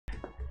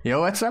Yo,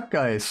 what's up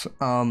guys?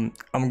 I'm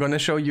gonna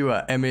show you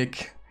a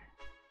Emic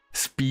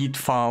speed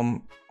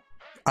farm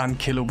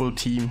unkillable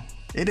team.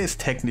 It is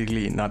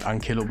technically not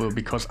unkillable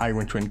because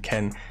Iron Twin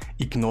can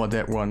ignore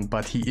that one,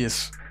 but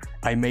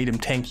I made him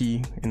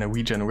tanky in a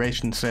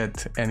regeneration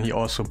set, and he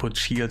also put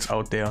shields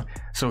out there,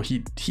 so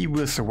he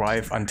will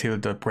survive until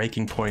the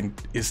breaking point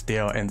is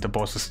there and the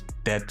boss is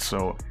dead.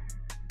 So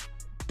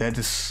that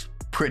is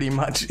pretty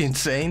much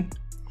insane.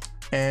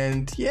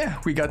 And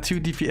yeah, we got 2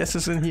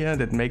 DPSs in here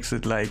that makes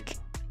it like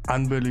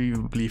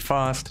unbelievably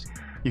fast.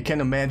 You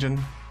can imagine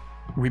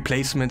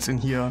replacements in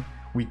here.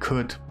 We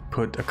could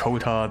put a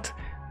coldheart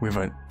with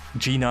a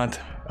G-Nut,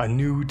 a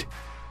nude,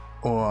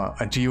 or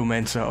a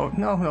GEOMANCER. Oh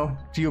no,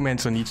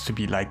 GEOMANCER needs to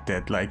be like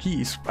that. Like,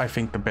 he is, I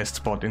think, the best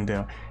spot in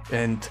there.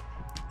 And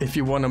if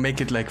you want to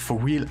make it like for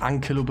real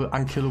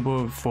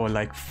unkillable for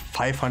like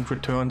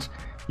 500 turns,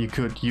 you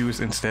could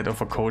use, instead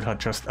of a coldheart,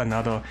 just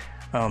another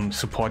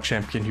support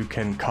champion who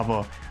can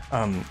cover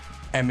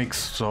Emics.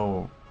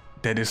 So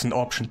that is an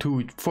option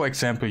too. For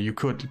example, you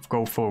could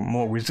go for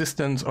more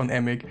resistance on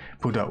Emic,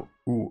 put a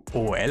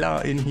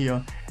OLR in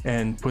here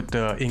and put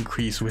the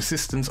increased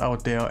resistance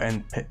out there,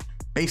 and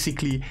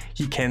basically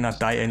he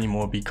cannot die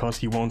anymore because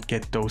he won't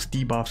get those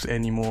debuffs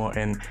anymore,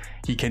 and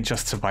he can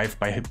just survive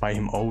by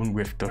him own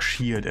with the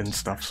shield and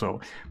stuff. So,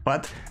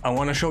 but I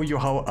want to show you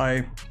how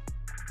I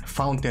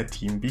found that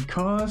team,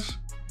 because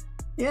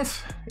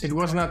yes, it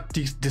was not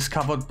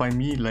discovered by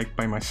me, like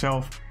by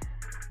myself,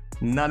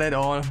 not at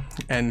all.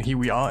 And here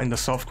we are in the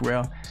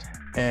software.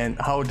 And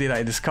how did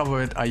I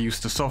discover it? I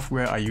used the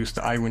software, I used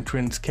the Iron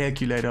Twins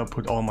calculator,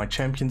 put all my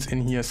champions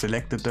in here,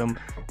 selected them,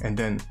 and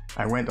then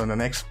I went on the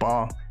next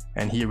bar,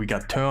 and here we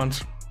got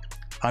turns,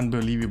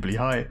 unbelievably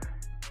high.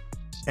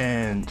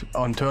 And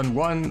on turn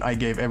 1, I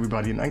gave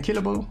everybody an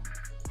unkillable.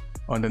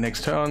 On the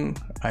next turn,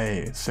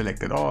 I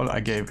selected all, I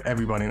gave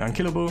everybody an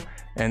unkillable,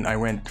 and I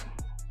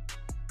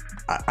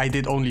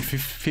did only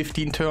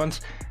 15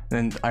 turns,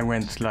 and I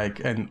went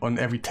like, and on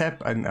every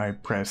tap, and I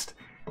pressed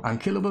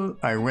unkillable.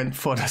 I went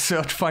for the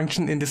search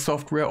function in the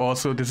software.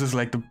 Also, this is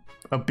like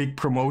a big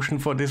promotion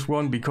for this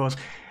one, because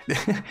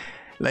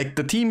like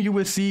the team you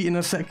will see in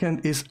a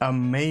second is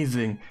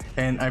amazing.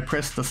 And I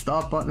pressed the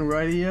start button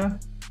right here,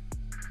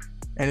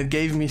 and it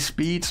gave me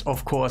speeds.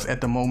 Of course, at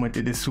the moment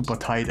it is super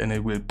tight and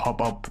it will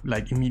pop up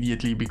like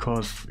immediately,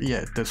 because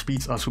yeah, the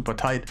speeds are super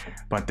tight,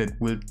 but that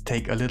will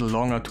take a little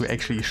longer to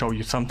actually show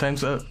you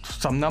sometimes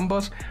some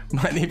numbers.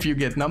 But if you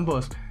get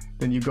numbers,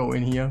 then you go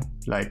in here,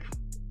 like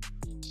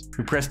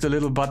you press the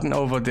little button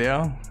over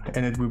there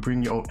and it will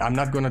bring you. I'm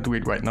not gonna do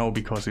it right now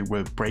because it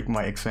will break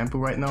my example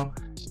right now.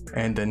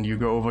 And then you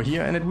go over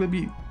here and it will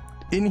be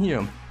in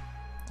here,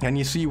 and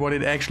you see what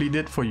it actually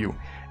did for you.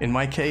 In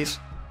my case,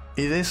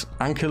 it is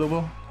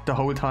unkillable the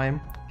whole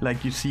time,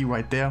 like you see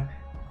right there.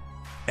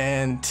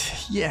 And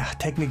yeah,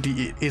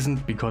 technically it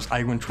isn't, because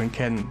Iron Twin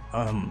can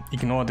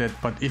ignore that,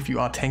 but if you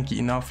are tanky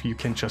enough, you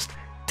can just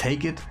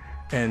take it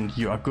and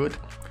you are good.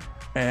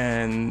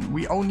 And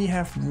we only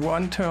have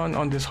 1 turn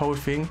on this whole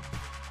thing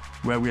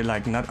where we're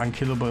like not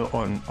unkillable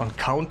on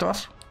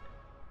counters.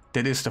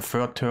 That is the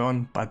 3rd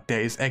turn, but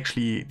there is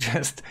actually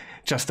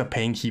just a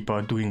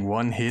painkeeper doing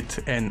 1 hit,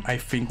 and I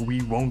think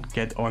we won't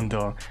get on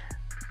the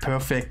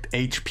perfect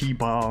HP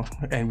bar,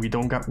 and we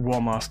don't got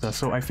War Master,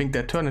 so I think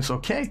that turn is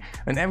okay,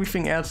 and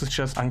everything else is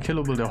just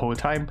unkillable the whole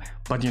time.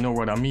 But you know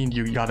what I mean,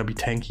 you gotta be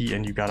tanky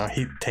and you gotta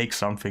take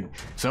something.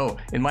 So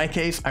in my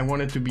case, I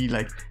wanted to be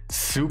like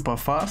super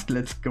fast.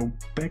 Let's go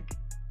back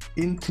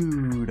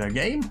into the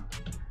game.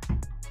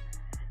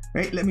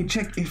 Wait, let me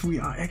check if we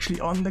are actually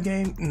on the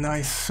game.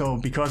 Nice. So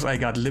because I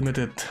got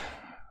limited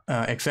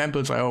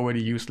examples, I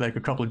already used like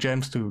a couple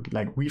gems to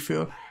like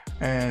refill,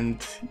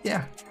 and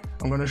yeah,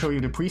 I'm gonna show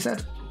you the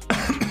preset.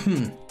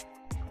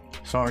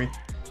 Sorry.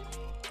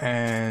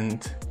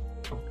 And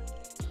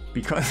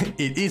because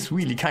it is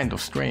really kind of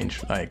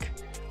strange, like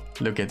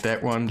look at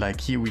that one.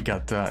 Like here we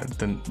got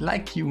the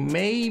like you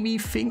maybe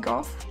think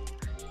of,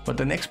 but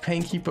the next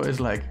painkeeper is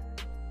like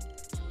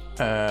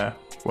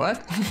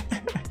what?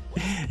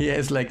 He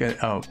has like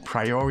a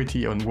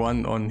priority on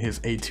 1 on his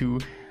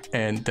A2,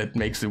 and that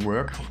makes it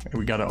work.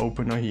 We got an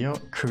opener here,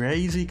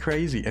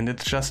 crazy, and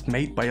it's just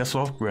made by a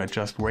software,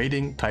 just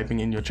waiting,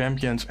 typing in your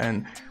champions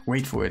and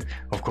wait for it.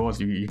 Of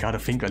course, you gotta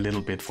think a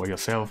little bit for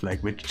yourself,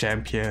 like which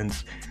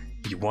champions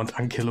you want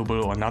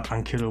unkillable or not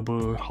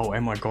unkillable. How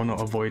am I gonna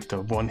avoid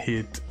the 1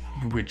 hit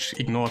which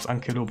ignores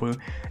unkillable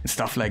and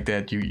stuff like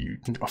that. You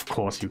of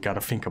course you gotta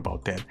think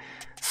about that.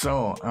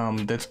 So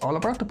that's all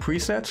about the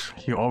presets.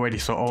 You already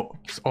saw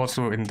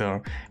also in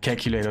the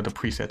calculator the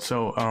preset.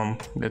 So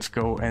let's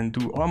go and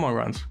do armor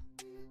runs.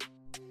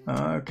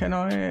 Can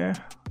I?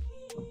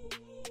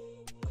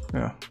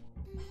 Yeah.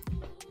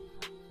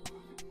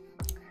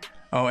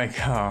 Oh,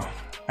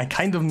 I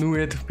kind of knew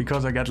it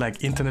because I got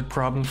like internet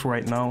problems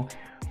right now,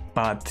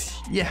 but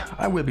yeah,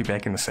 I will be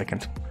back in a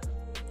second.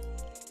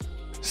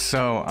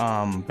 So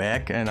I'm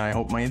back, and I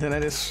hope my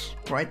internet is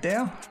right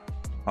there.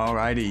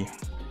 Alrighty.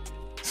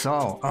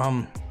 So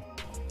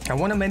I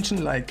want to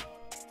mention, like,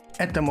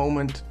 at the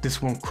moment this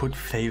one could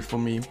fail for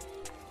me,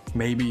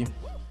 maybe,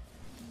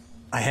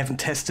 I haven't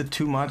tested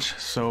too much,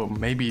 so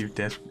maybe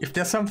if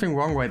there's something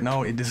wrong right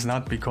now, it is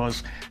not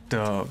because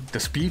the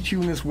speed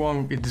tune is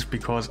wrong, it is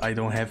because I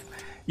don't have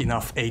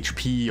enough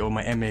HP or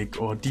my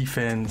Emic or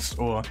defense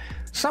or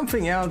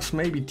something else,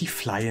 maybe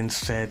defiance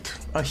set,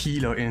 a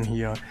healer in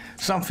here,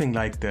 something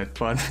like that.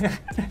 But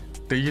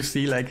do you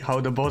see like how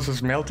the boss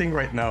is melting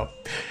right now?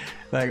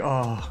 Like,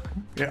 oh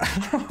yeah.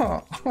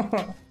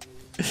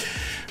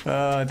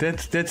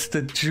 That's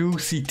the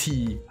juicy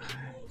tea.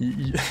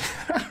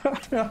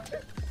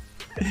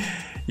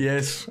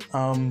 Yes,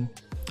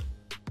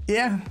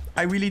 yeah,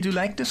 I really do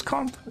like this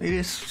comp. It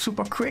is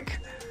super quick.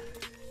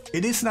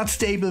 It is not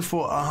stable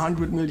for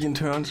 100 million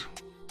turns,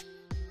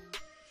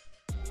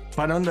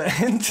 but on the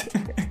end,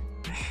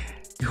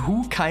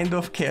 who kind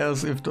of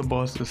cares if the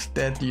boss is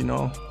dead, you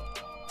know?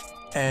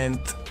 And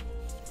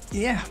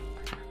yeah,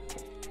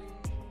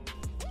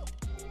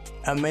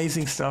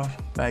 amazing stuff.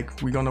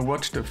 Like, we're gonna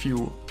watch the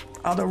few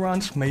other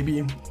runs.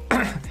 Maybe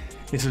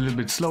it's a little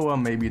bit slower,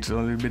 maybe it's a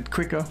little bit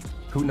quicker.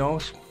 Who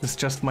knows? It's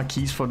just my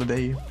keys for the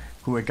day,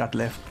 who I got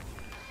left.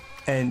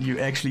 And you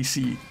actually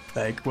see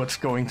like what's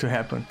going to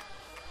happen.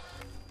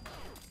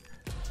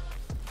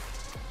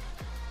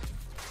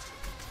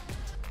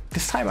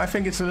 This time I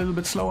think it's a little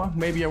bit slower.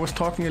 Maybe I was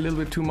talking a little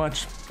bit too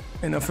much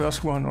in the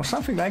first one or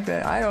something like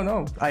that. I don't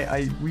know.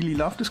 I really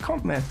love this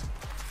comp, man.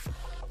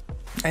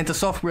 And the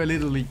software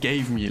literally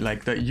gave me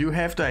like that. You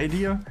have the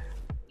idea,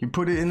 you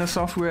put it in the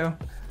software,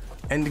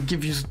 and it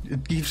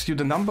gives you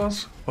the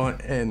numbers.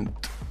 And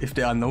if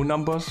there are no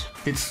numbers,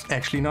 it's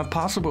actually not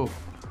possible.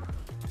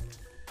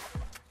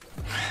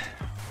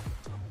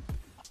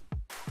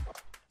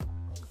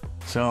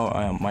 So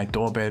I might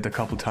doorbelled a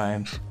couple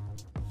times.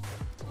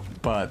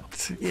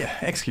 But yeah,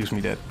 excuse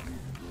me that.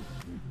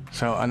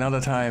 So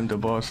another time the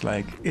boss,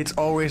 like, it's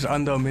always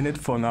under a minute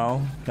for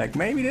now. Like,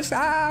 maybe this,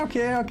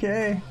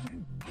 okay.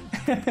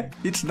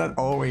 It's not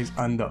always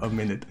under a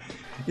minute.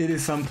 It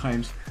is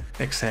sometimes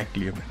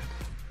exactly a minute.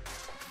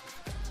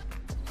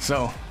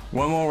 So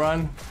one more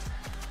run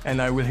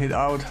and I will hit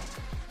out.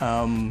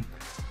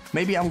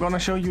 Maybe I'm gonna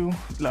show you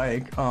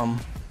like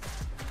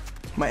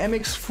my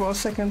Emics for a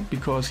second,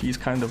 because he's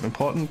kind of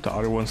important. The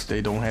other ones, they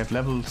don't have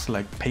levels,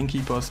 like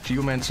Painkeepers,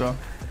 GEOMANCER.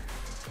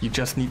 You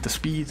just need the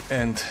speed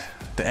and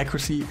the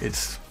accuracy.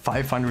 It's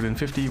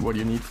 550 what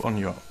you need on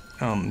your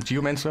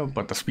GEOMANCER,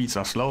 but the speeds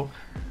are slow.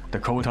 The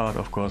coldheart,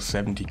 of course,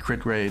 70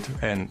 crit rate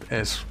and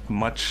as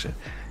much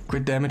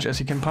crit damage as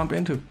you can pump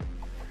into.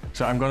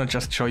 So I'm gonna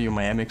just show you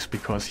my Emics,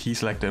 because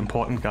he's like the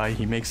important guy.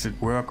 He makes it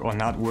work or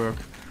not work.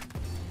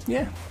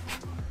 Yeah.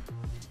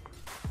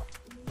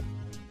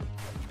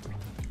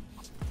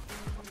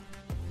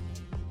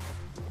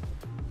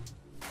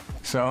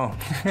 So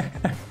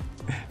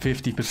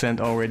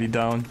 50% already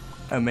down.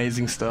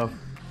 Amazing stuff.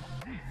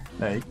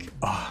 Like,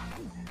 oh,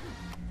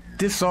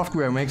 this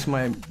software makes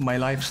my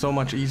life so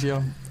much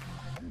easier.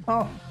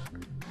 Oh,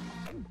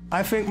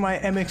 I think my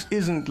Emics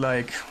isn't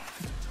like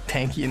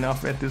tanky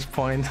enough at this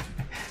point.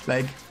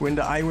 Like, when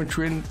the Iron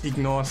Twin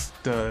ignores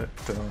the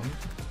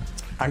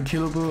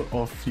unkillable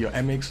of your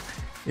Emics,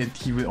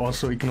 he will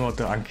also ignore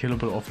the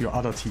unkillable of your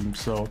other team.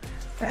 So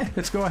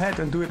let's go ahead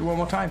and do it one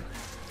more time.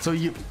 So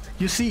you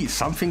see,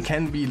 something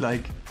can be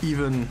like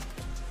even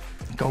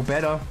go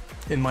better.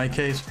 In my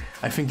case,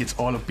 I think it's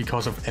all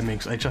because of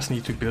Emics. I just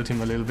need to build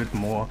him a little bit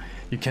more.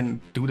 You can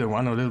do the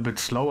run a little bit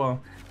slower,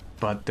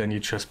 but then you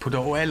just put a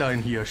OLer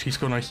in here. She's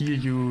gonna heal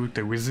you,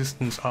 the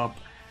resistance up.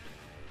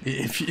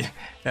 If you,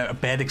 a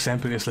bad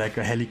example is like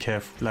a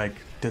helicav. Like,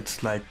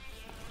 that's like,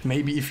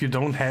 maybe if you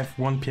don't have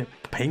one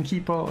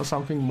painkeeper or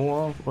something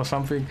more or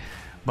something,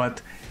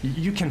 but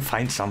you can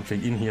find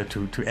something in here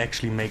to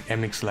actually make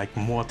Emics like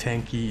more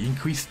tanky,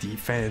 increase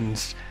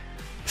defense,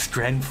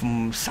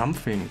 strengthen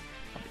something.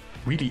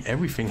 Really,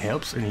 everything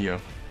helps in here.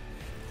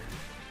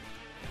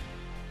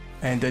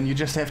 And then you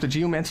just have the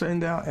GEOMANCER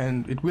in there,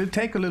 and it will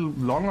take a little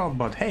longer,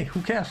 but hey,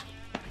 who cares?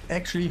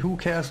 Actually, who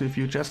cares? If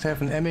you just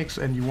have an Emics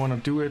and you want to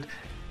do it,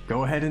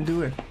 go ahead and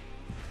do it.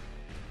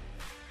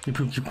 You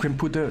can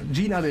put the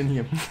G-Nut in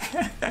here.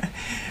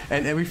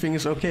 And everything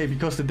is okay,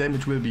 because the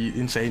damage will be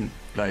insane.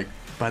 Like,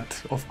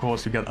 but of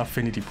course you got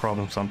affinity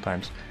problems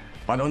sometimes.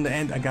 But on the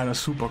end I got a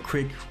super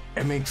quick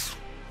Emics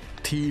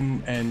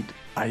team and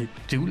I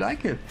do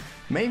like it.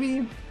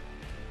 Maybe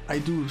I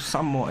do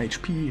some more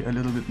HP, a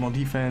little bit more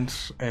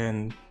defense,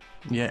 and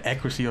yeah,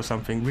 accuracy or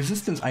something.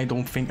 Resistance, I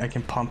don't think I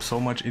can pump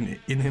so much in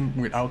him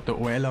without the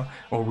OLer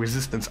or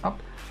resistance up.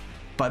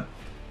 But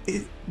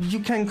you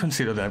can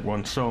consider that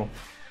one. So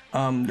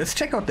let's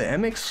check out the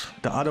Emics.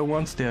 The other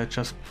ones, they're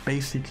just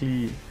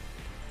basically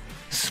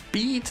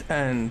speed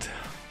and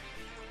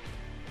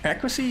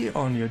accuracy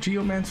on your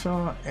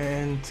GEOMANCER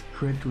and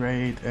crit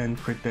rate and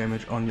crit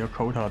damage on your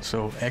coldheart.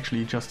 So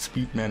actually just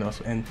speed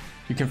matters, and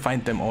you can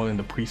find them all in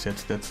the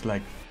presets. That's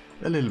like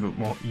a little bit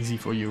more easy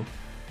for you.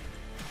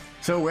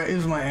 So where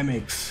is my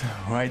Emics?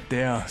 Right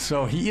there.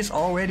 So he is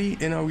already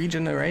in a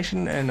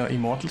regeneration and an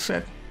immortal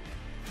set.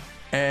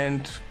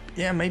 And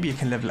yeah, maybe you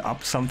can level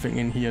up something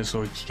in here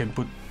so he can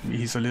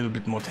he's a little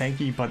bit more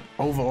tanky, but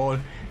overall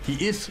he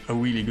is a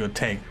really good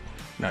tank.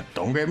 Now,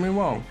 don't get me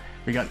wrong,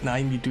 we got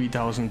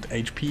 93,000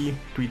 HP,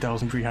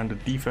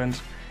 3,300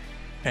 defense,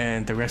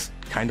 and the rest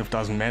kind of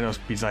doesn't matter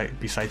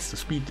besides the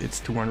speed. It's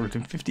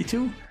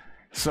 252.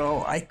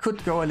 So I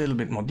could go a little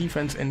bit more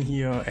defense in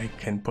here. I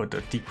can put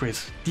a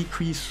decrease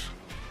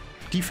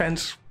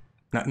defense,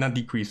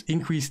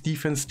 increase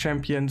defense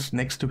champions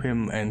next to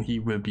him, and he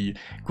will be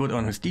good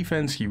on his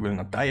defense. He will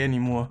not die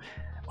anymore.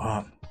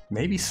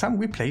 Maybe some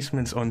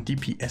replacements on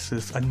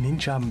DPSs. A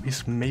ninja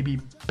is maybe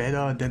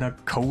better than a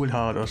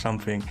coldheart or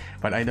something,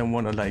 but I don't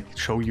want to like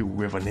show you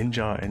with a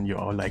ninja and you're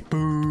all like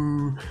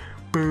boo,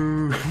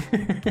 boo.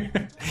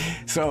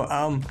 So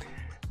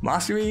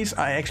masteries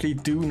I actually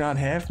do not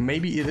have.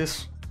 Maybe it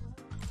is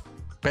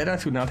better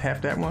to not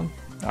have that one.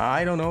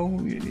 I don't know.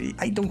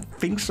 I don't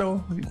think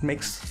so. It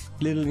makes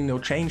literally no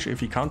change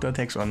if he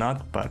counterattacks or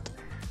not, but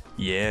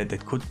yeah,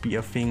 that could be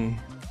a thing.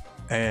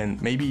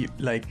 And maybe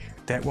like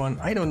that one,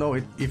 I don't know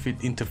if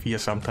it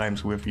interferes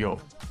sometimes with your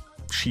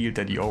shield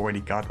that you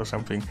already got or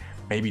something.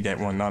 Maybe that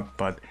one not,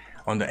 but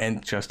on the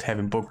end just have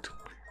him booked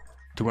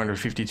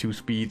 252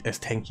 speed, as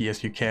tanky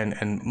as you can,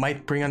 and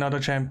might bring another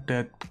champ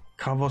that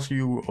covers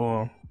you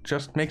or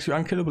just makes you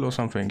unkillable or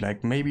something.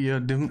 Like maybe a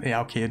dim, yeah,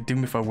 okay, a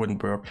DEBUFF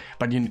wouldn't work,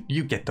 but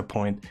you get the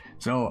point.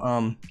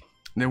 So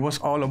there was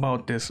all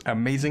about this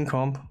amazing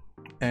comp,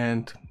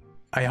 and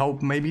I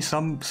hope maybe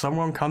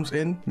someone comes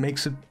in,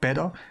 makes it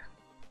better.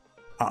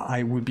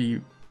 I would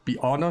be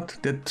honored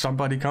that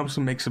somebody comes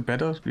and makes it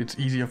better. It's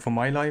easier for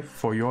my life,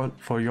 for your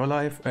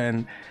life,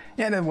 and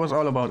yeah, that was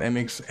all about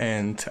Emic,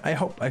 and I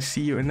hope I see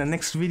you in the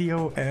next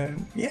video,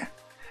 and yeah,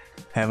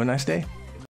 have a nice day.